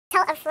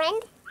tell a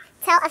friend,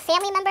 tell a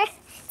family member,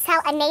 tell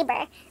a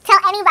neighbor, tell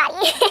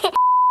anybody.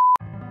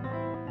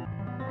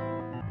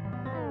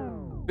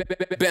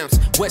 Bounce.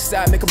 West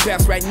side, make them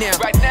bounce right now.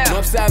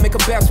 North side, make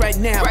them bounce right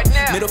now.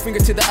 Middle finger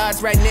to the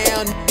odds right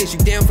now. Is you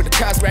down for the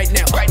cause right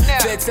now?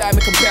 Fed side,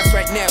 make them bounce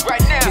right now.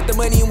 Get the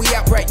money and we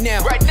out right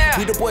now.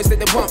 We the boys that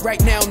they want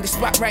right now. In the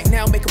spot right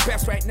now, make them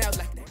bounce right now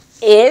like that.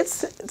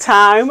 It's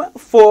time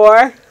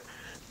for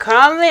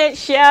comment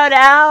shout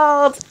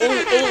outs.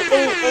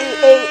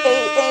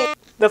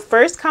 The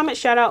first comment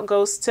shout out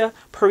goes to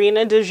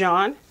Parina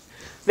Dijon.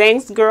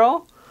 Thanks,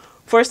 girl,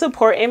 for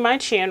supporting my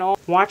channel.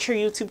 Watch her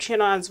YouTube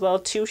channel as well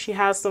too. She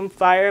has some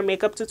fire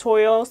makeup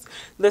tutorials.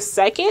 The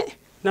second,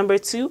 number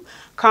 2,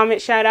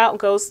 comment shout out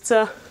goes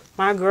to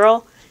my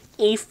girl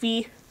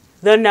Ify,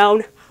 the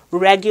known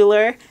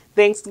regular.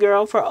 Thanks,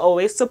 girl, for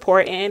always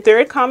supporting.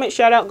 Third comment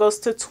shout out goes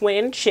to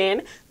Twin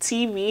Chin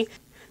TV.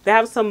 They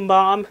have some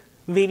bomb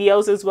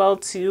videos as well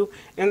too,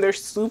 and they're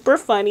super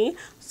funny.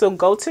 So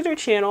go to their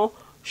channel,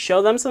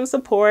 show them some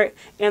support.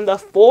 And the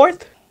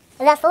fourth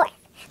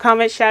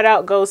comment shout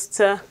out goes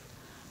to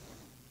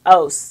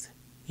Os.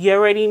 You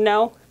already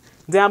know,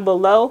 down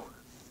below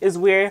is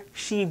where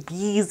she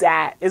bees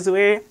at, is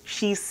where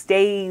she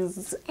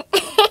stays.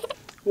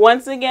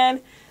 Once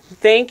again,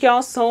 thank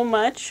y'all so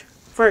much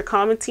for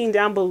commenting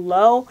down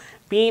below,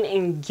 being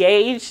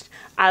engaged.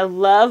 I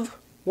love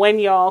when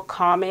y'all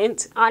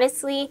comment.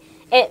 Honestly,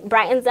 it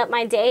brightens up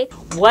my day.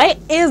 What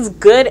is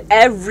good,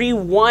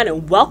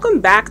 everyone?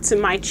 Welcome back to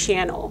my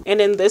channel. And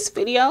in this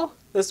video,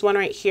 this one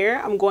right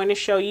here, I'm going to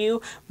show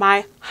you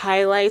my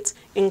highlight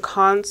and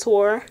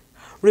contour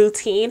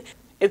routine.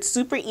 It's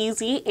super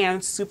easy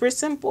and super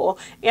simple,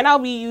 and I'll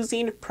be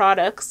using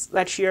products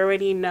that you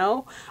already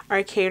know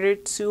are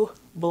catered to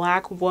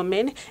Black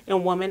women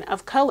and women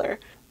of color.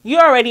 You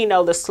already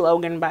know the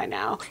slogan by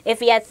now.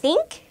 If you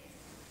think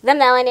the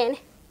melanin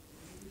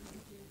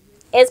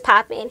is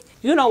popping,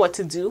 you know what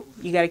to do.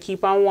 You got to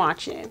keep on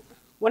watching.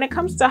 When it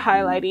comes to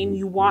highlighting,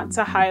 you want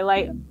to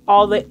highlight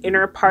all the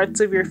inner parts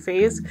of your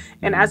face,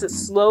 and as it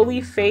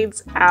slowly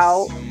fades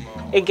out,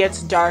 it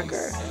gets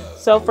darker.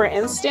 So for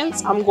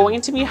instance, I'm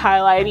going to be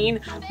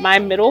highlighting my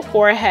middle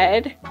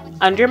forehead,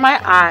 under my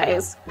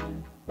eyes,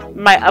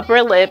 my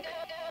upper lip,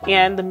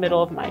 and the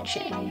middle of my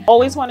chin.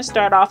 Always want to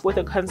start off with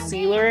a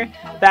concealer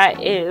that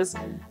is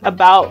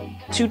about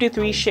 2 to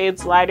 3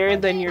 shades lighter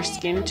than your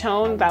skin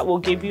tone. That will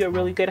give you a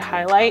really good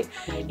highlight.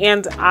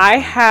 And I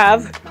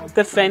have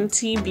the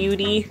Fenty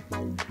Beauty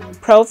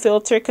Pro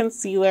Filter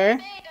Concealer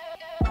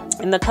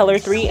in the color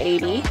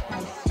 380.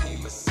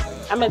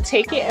 I'm going to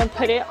take it and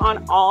put it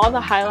on all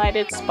the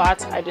highlighted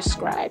spots I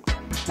described.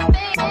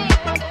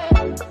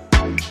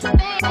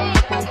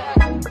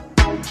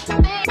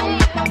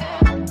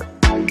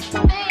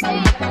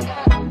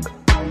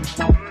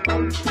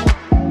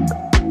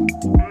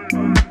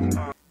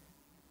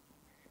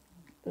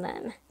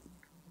 Then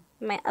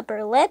my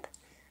upper lip,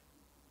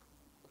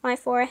 my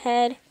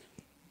forehead,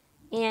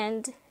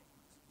 and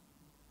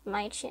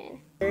my chin.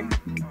 I'm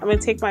going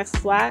to take my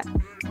flat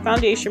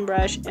foundation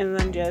brush and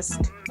then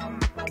just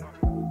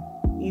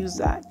use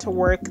that to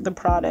work the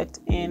product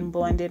and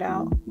blend it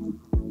out.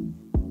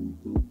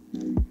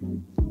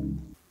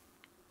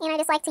 And I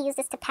just like to use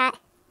this to pat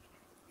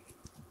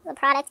the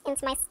product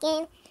into my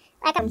skin.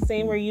 Like I'm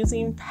saying, we're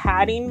using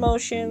patting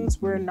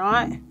motions. We're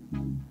not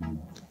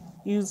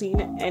using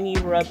any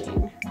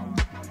rubbing.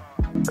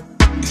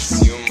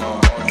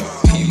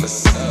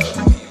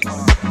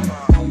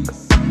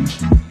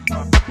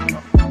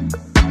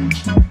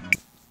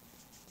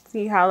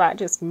 See how that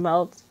just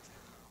melts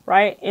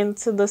right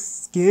into the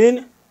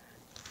skin?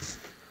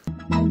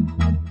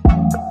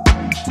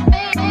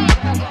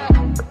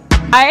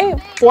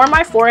 For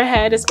my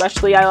forehead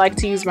especially, I like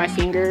to use my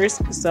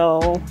fingers,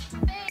 so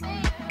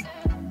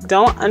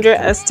don't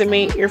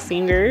underestimate your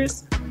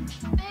fingers,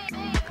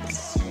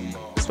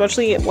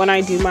 especially when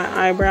I do my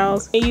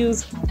eyebrows. I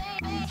use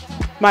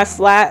my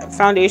flat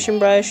foundation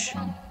brush,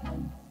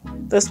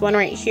 this one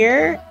right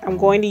here. I'm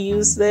going to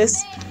use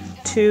this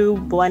to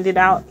blend it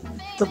out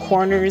the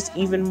corners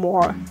even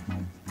more.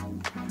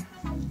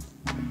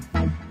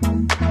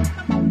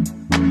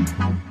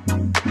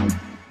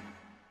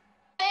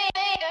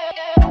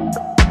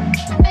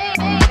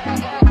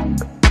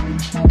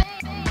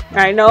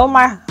 I know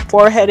my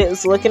forehead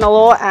is looking a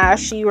little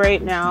ashy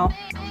right now,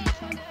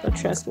 but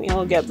trust me,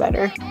 it'll get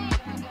better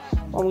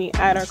when we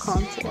add our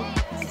contour.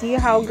 See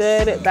how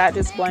good that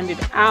just blended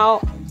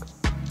out?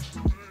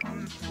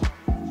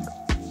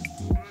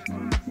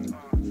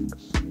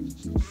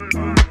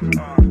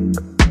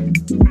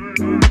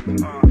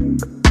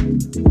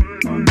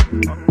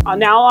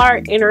 Now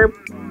our inner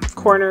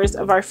corners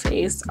of our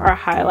face are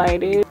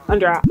highlighted.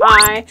 Under our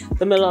eye,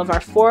 the middle of our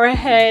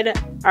forehead,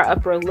 our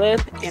upper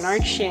lip, and our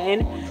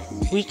chin.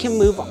 We can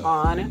move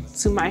on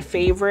to my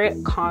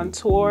favorite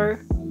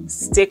contour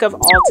stick of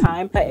all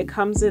time, but it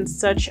comes in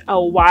such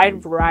a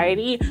wide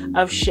variety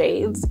of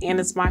shades, and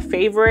it's my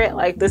favorite.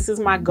 Like, this is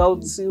my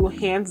go-to,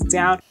 hands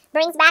down.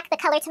 Brings back the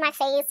color to my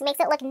face, makes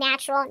it look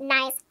natural,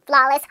 nice,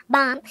 flawless,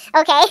 bomb,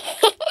 okay?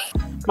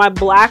 my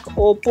black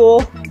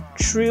Opal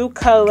True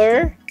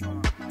Color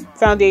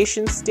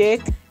foundation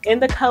stick in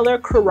the color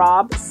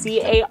Carob,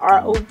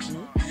 C-A-R-O-B.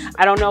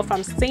 I don't know if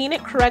I'm saying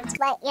it correct,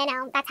 but you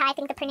know, that's how I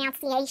think the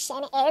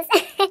pronunciation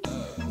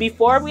is.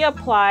 Before we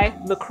apply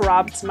the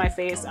Carob to my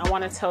face, I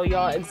want to tell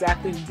y'all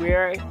exactly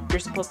where you're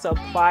supposed to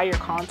apply your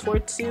contour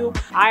to.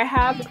 I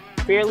have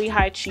fairly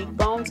high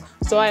cheekbones,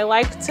 so I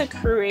like to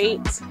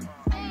create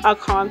a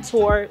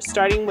contour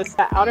starting with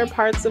the outer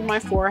parts of my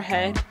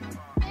forehead,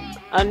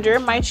 under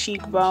my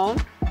cheekbone,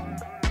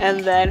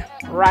 and then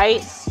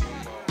right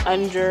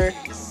under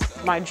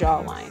my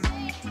jawline.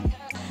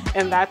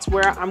 And that's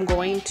where I'm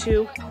going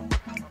to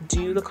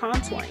do the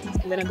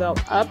contouring. I'm gonna go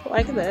up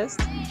like this.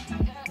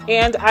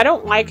 And I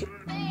don't like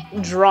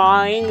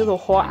drawing the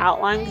whole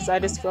outline because I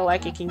just feel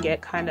like it can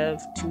get kind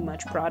of too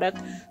much product.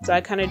 So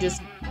I kind of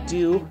just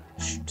do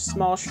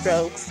small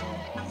strokes,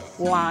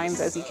 lines,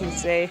 as you can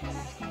say,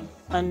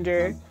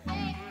 under,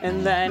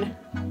 and then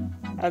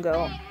I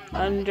go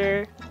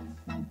under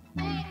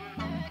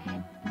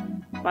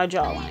my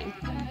jawline.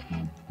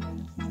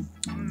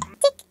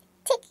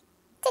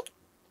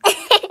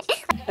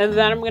 And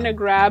then I'm gonna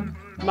grab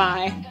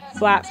my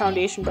flat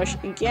foundation brush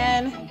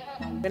again.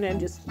 I'm gonna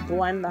just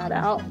blend that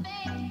out.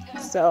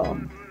 So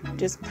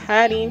just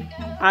patting.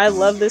 I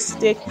love this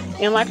stick,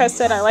 and like I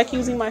said, I like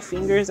using my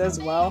fingers as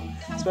well,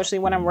 especially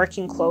when I'm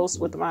working close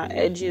with my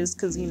edges,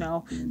 because you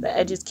know the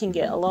edges can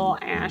get a little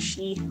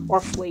ashy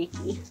or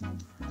flaky.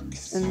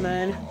 And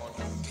then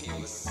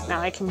now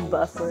I can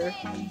buffer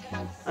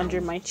under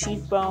my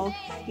cheekbone.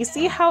 You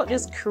see how it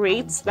just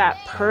creates that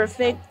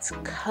perfect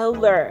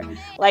color?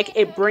 Like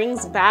it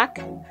brings back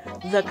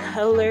the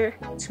color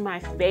to my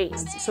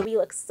face. So we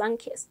look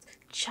sun-kissed,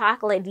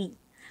 chocolatey,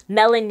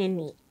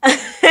 melanin-y,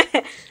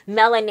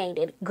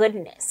 melanated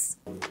goodness.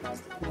 And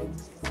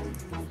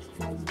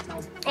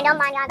don't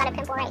mind, y'all, I got a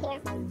pimple right here.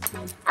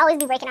 I always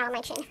be breaking out on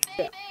my chin.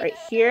 Right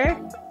here,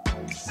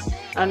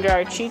 under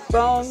our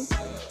cheekbone,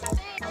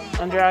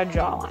 under our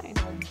jawline.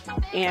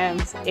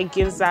 And it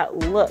gives that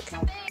look,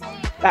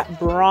 that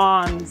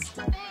bronze,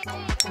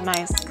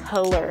 nice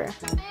color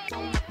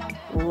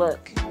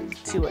look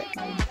to it.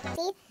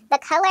 See, the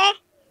color,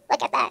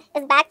 look at that,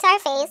 is back to our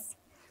face.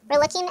 We're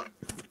looking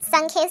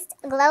sun-kissed,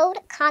 glowed,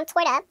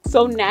 contoured up.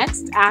 So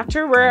next,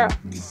 after we're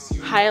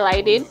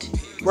highlighted,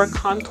 we're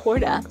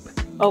contoured up,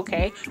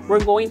 okay,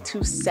 we're going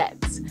to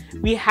set.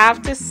 We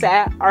have to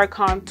set our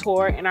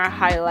contour and our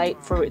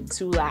highlight for it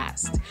to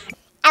last.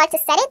 I like to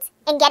set it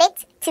and get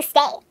it to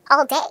stay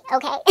all day,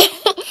 okay?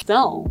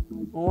 So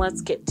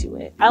let's get to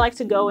it. I like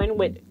to go in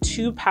with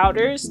 2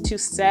 powders to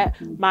set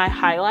my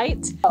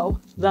highlight. So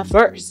the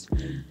first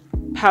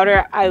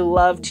powder I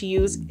love to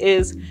use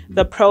is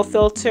the Pro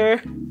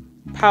Filter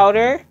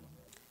powder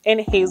in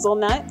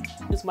hazelnut.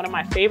 It's one of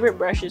my favorite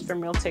brushes from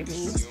Real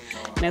Techniques,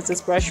 and it's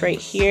this brush right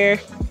here.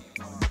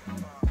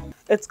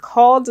 It's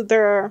called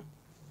their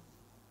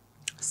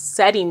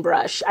setting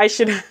brush. I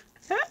should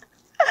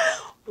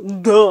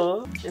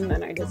duh. And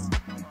then I just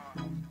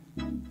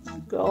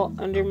go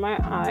under my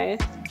eye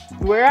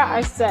where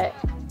I set.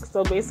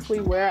 So basically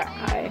where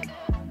I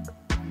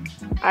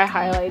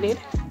highlighted.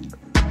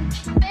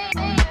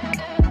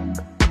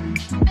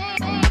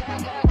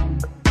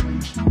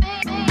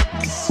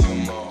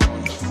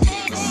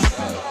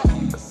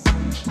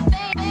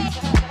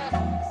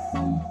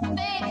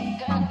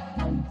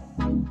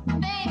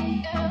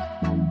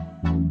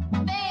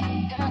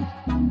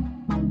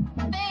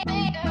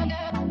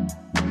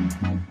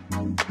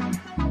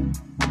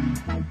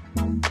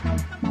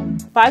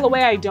 By the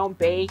way, I don't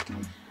bake.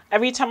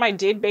 Every time I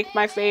did bake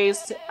my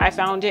face, I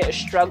found it a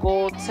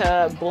struggle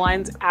to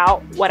blend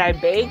out what I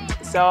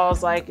baked. So I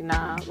was like,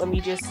 nah, let me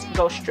just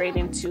go straight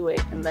into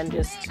it and then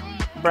just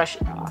brush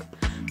it off.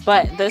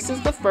 But this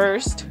is the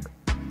first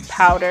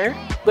powder.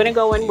 I'm gonna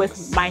go in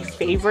with my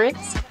favorite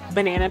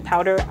banana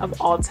powder of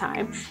all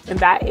time, and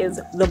that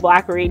is the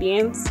Black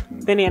Radiance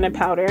banana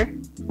powder.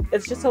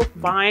 It's just so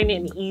fine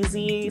and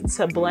easy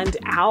to blend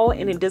out,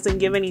 and it doesn't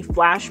give any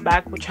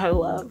flashback, which I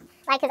love.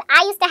 Like, cause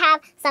I used to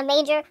have some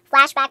major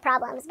flashback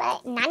problems,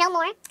 but not no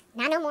more,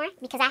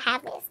 because I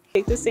have this.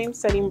 Take the same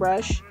setting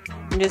brush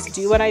and just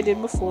do what I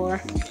did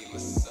before.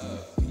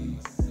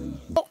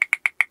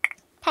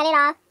 Cut it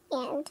off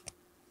and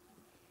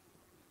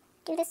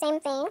do the same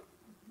thing.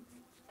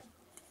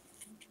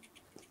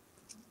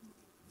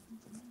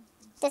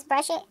 Just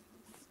brush it.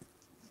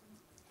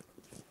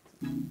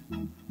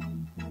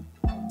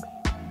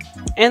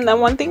 And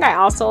then one thing I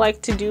also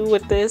like to do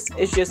with this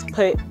is just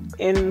put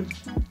in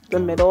the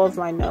middle of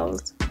my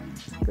nose,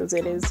 because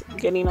it is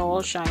getting a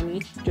little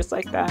shiny, just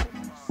like that.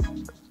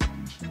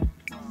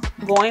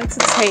 I'm going to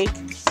take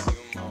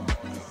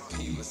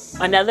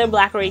another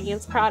Black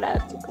Radiance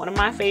product, one of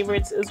my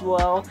favorites as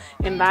well,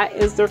 and that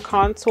is their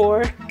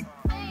contour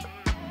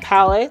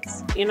palette,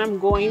 and I'm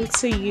going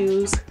to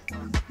use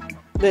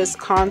this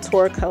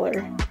contour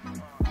color,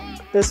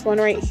 this one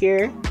right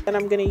here, and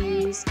I'm going to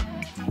use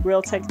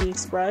Real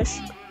Techniques brush.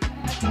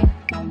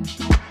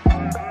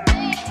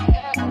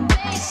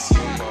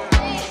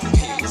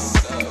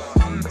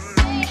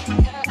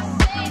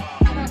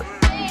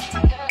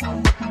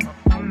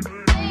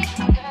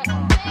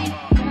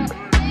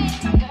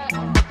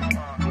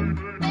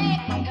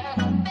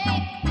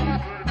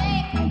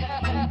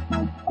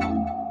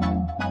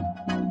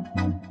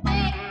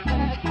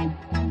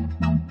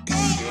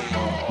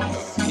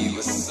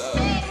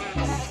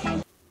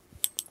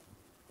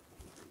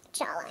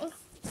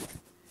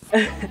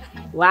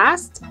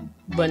 Last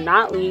but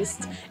not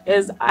least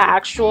is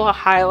actual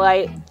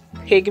highlight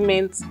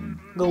pigment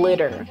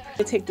glitter.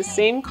 I take the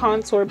same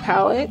contour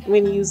palette. I'm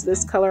going to use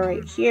this color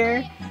right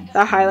here,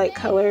 the highlight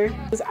color.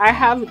 I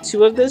have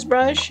two of this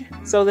brush,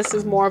 so this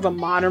is more of a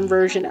modern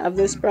version of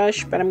this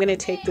brush, but I'm going to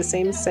take the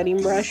same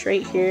setting brush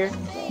right here.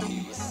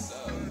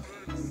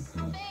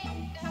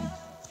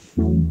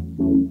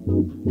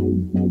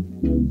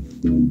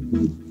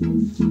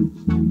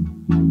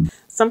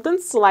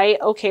 Something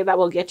slight, okay, that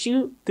will get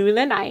you through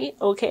the night,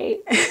 okay?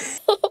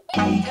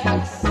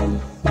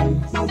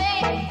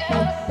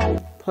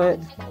 Put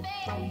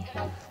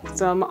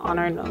some on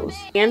our nose.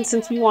 And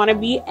since we want to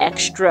be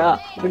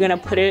extra, we're going to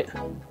put it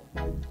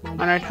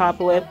on our top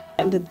lip.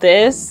 And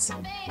this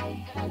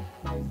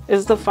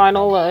is the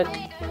final look.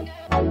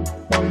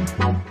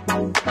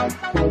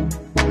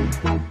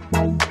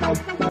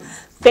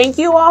 Thank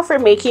you all for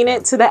making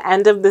it to the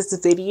end of this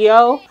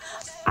video.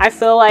 I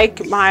feel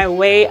like my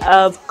way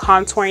of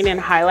contouring and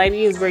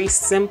highlighting is very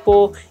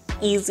simple,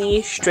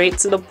 easy, straight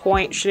to the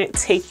point, shouldn't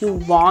take you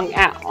long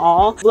at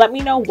all. Let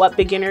me know what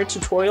beginner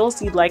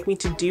tutorials you'd like me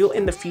to do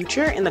in the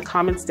future in the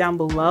comments down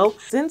below.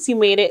 Since you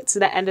made it to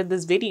the end of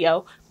this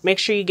video, make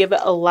sure you give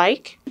it a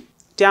like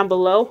down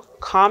below,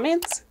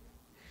 comment.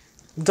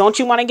 Don't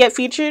you want to get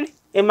featured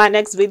in my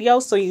next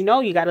video? So you know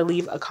you got to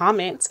leave a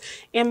comment.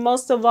 And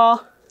most of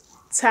all,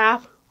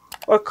 tap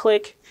or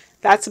click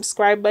that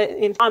subscribe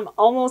button. I'm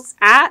almost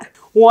at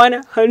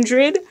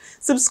 100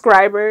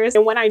 subscribers,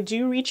 and when I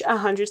do reach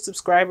 100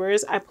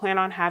 subscribers, I plan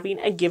on having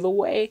a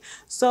giveaway.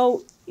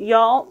 So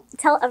y'all,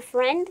 tell a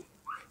friend,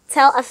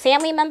 tell a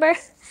family member,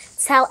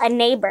 tell a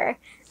neighbor,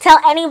 tell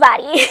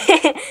anybody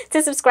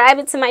to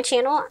subscribe to my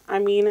channel. I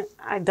mean,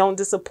 I don't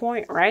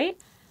disappoint, right?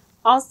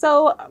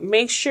 Also,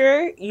 make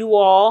sure you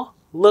all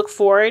look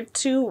forward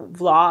to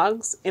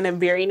vlogs in a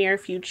very near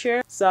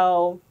future.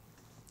 So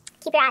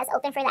keep your eyes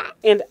open for that.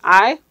 And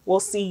I will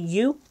see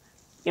you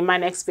in my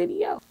next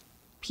video.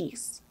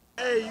 Peace.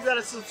 Hey, you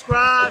gotta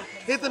subscribe,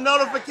 hit the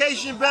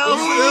notification bell so you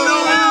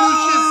know when new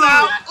shit's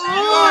out.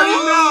 You already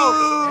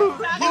know.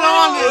 Get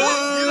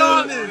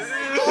on this.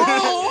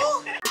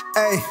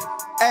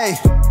 Hey,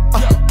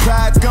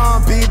 pride's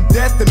gonna be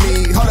death to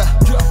me. Hold up.